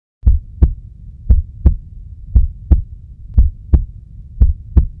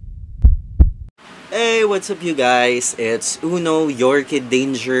Hey, what's up you guys? It's Uno, your Kid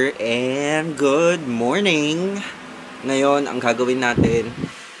Danger, and good morning! Ngayon, ang gagawin natin,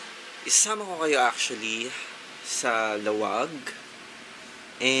 isama ko kayo actually sa lawag.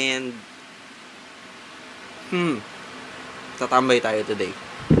 And, tatambay tayo today.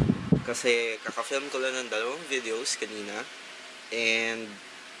 Kasi kaka-film ko lang ng 2 videos kanina. And,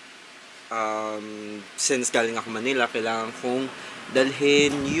 since galing ako Manila, kailangan kong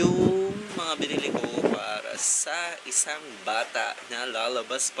dalhin yung mga binili ko para sa isang bata na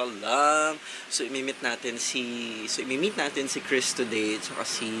lalabas pa lang. So imimit natin si Chris today, tsaka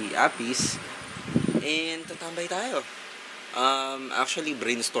si Apis, and tatambay tayo. Actually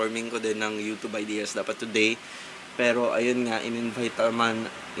brainstorming ko din ng YouTube ideas dapat today, pero ayun nga,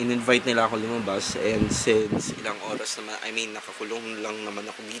 in-invite nila ako lumabas, and since ilang oras naman, nakakulong lang naman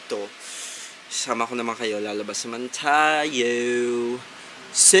ako dito, sama ko naman kayo, lalabas naman tayo.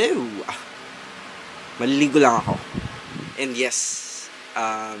 So, maliligo lang ako. And yes,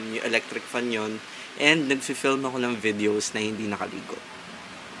 yung electric fan yon. And nagfi-film ako ng videos na hindi nakaligo.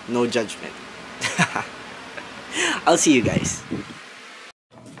 No judgment. I'll see you guys.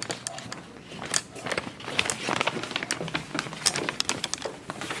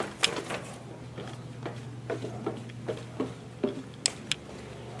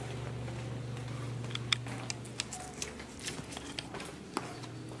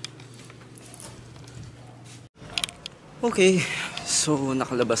 Okay, so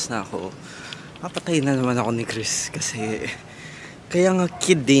nakalabas na ako. Papatay na naman ako ni Chris kasi kaya nga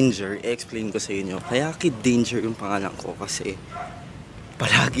Kid Danger, i-explain ko sa inyo. Kaya Kid Danger yung pangalan ko kasi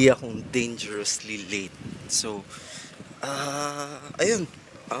palagi akong dangerously late. So, ayun.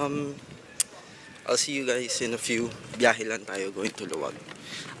 I'll see you guys in a few. Biyahe lang tayo going to Luwag.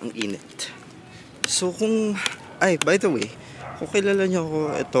 Ang init. So, by the way, kung kilala nyo ako,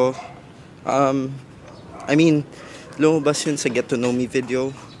 ito, lumabas yun sa Get to Know Me video.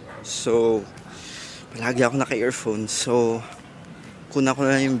 So, palagi ako naka-earphone. So, kuna ko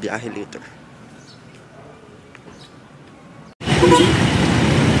na yung biyahe later.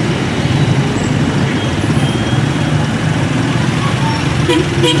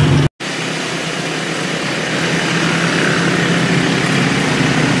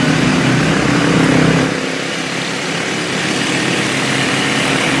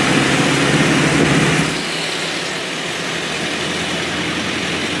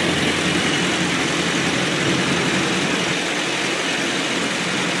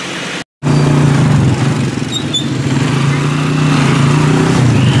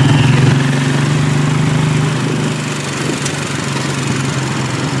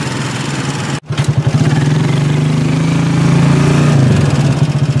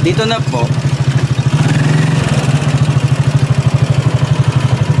 Dito na po.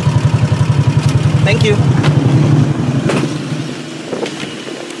 Thank you.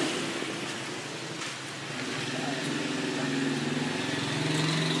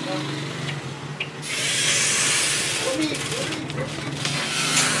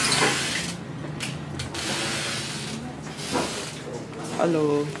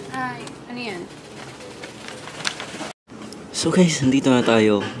 Hello. Hi. Ano yan? So guys, nandito na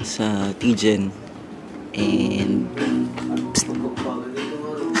tayo sa Tijen. And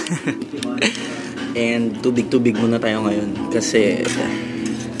and tubig-tubig muna tayo ngayon kasi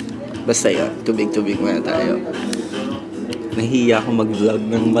basta yun, tubig-tubig muna tayo. Nahihiya ako mag-vlog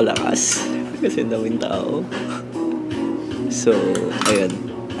ng malakas kasi daming tao. So, ayun.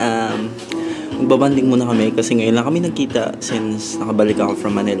 Magbabanding muna kami kasi ngayon lang kami nagkita since nakabalik ako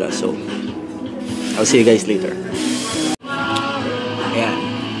from Manila. So, I'll see you guys later. Ayan.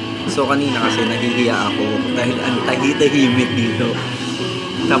 So, kanina kasi nahihiya ako dahil ang tahimik dito.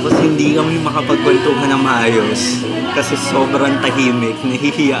 Tapos, hindi kami makapagkwentuhan ng maayos kasi sobrang tahimik.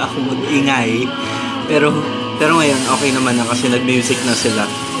 Nahihiya ako mag-ingay. Pero ngayon, okay naman na kasi nag-music na sila.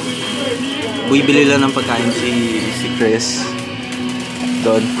 Bumibili lang ng pagkain si Chris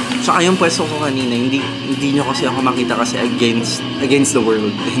doon. Tsaka yung pwesto ko kanina, hindi nyo kasi ako makita kasi against the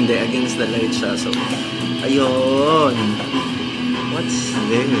world. Hindi, against the light siya. So, ayun. What's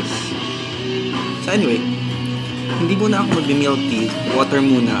this? So anyway, hindi muna ako mag-milk tea. Water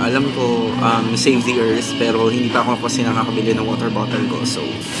muna. Alam ko, save the earth, pero hindi pa ako kasi nakakabili ng water bottle ko. So,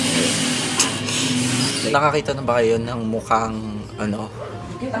 ayun. Nakakita na ba kayo ng mukhang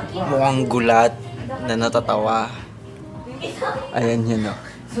gulat na natatawa? Ayan yun, no?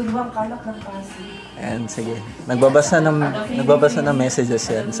 Ayan, sige. Nagbabasa ng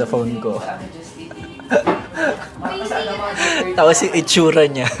messages yan sa phone ko. Tapos yung itsura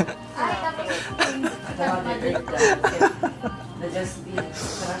niya.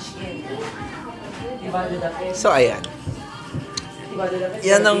 So, ayan.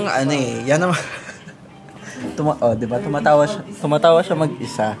 Yan ang ano eh. Yan ang... diba? Tumatawa siya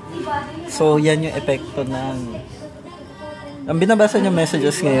mag-isa. So, yan yung epekto ng... Ang binabasa niyo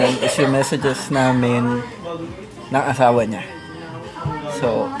messages ngayon is yung messages namin ng asawa niya.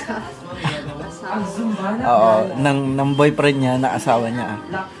 So, oo, ng boyfriend niya, na asawa niya.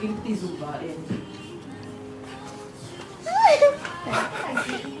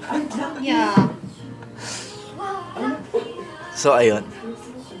 Yeah. So, ayun.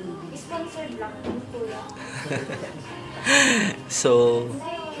 So,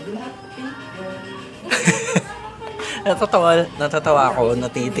 natatawa ako,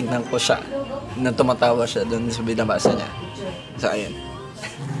 natitignan ko siya, na tumatawa siya dun sa binabasa niya. So, ayun.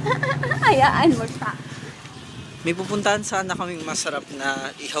 Hayaan mo siya. May pupuntahan sana kaming masarap na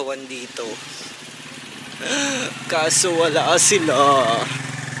ihawan dito. Kaso wala sila.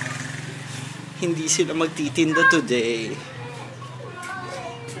 Hindi sila magtitinda today.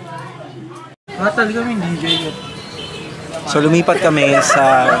 Talaga may DJ yun. So lumipat kami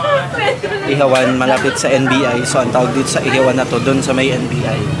sa ihawan malapit sa NBI. So ang tawag dito sa ihawan na to, doon sa may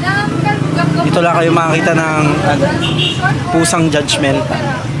NBI. Dito lang kayo makakita ng pusang judgemental.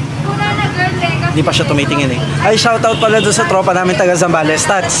 Hindi pa siya tumitingin eh. Ay, shoutout pala doon sa tropa namin taga Zambales.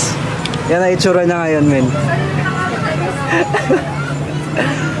 Stats. Yan ang itsura na ngayon, men.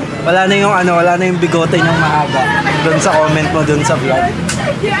 Wala na yung bigote niyang maaga. Doon sa comment mo, doon sa vlog.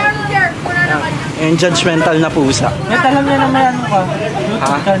 Yung judgemental na pusa. Net, alam niya na may ano ka.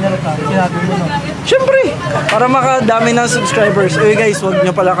 YouTube channel ka. Sinabi mo no. Siyempre, para makadami ng subscribers. Uy guys, huwag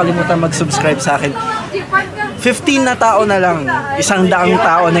niyo pala kalimutan mag-subscribe sa akin. 15 na tao na lang. 100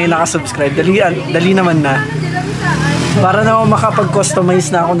 tao na yung nakasubscribe. Dali naman na. Para na ako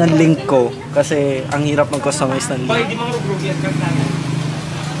makapag-customize na ako ng link ko. Kasi ang hirap mag-customize ng link.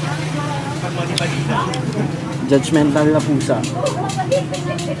 Judgemental na pusa.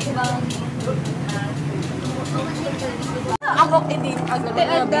 Ako edit.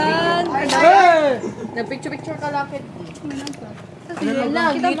 Agan. Nagpicture-picture ka lakit.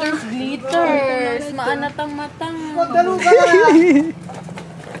 Glitters. Maanatang matang.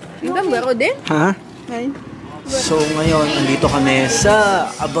 Yung baro din? Ha? So ngayon, andito kami sa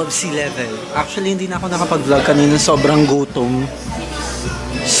above sea level. Actually, hindi na ako nakapag-vlog kanina. Sobrang gutom.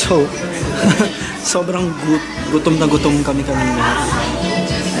 So, sobrang gutom na gutom kami kanina.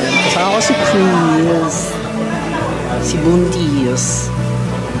 Ayan, kasama ko si Chris. Si Buntis.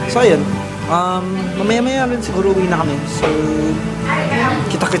 So, ayun. Mamaya-maya rin siguro uwi na kami. So,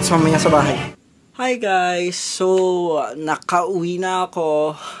 kita-kits mamaya sa bahay. Hi guys! So, nakauwi na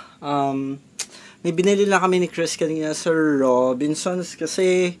ako. May binili lang kami ni Chris kanina sa Robinsons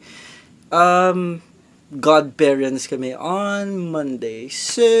kasi godparents kami on Monday.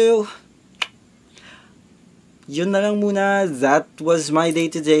 So, yun na lang muna. That was my day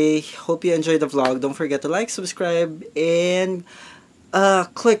today. Hope you enjoyed the vlog. Don't forget to like, subscribe, and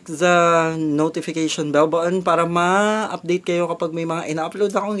click the notification bell button para ma-update kayo kapag may mga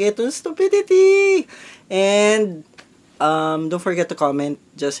ina-upload akong getong stupidity. And don't forget to comment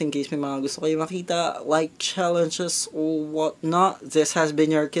just in case may mga gusto kayo makita, like challenges or whatnot. This has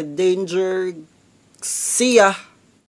been your Kid Danger. See ya!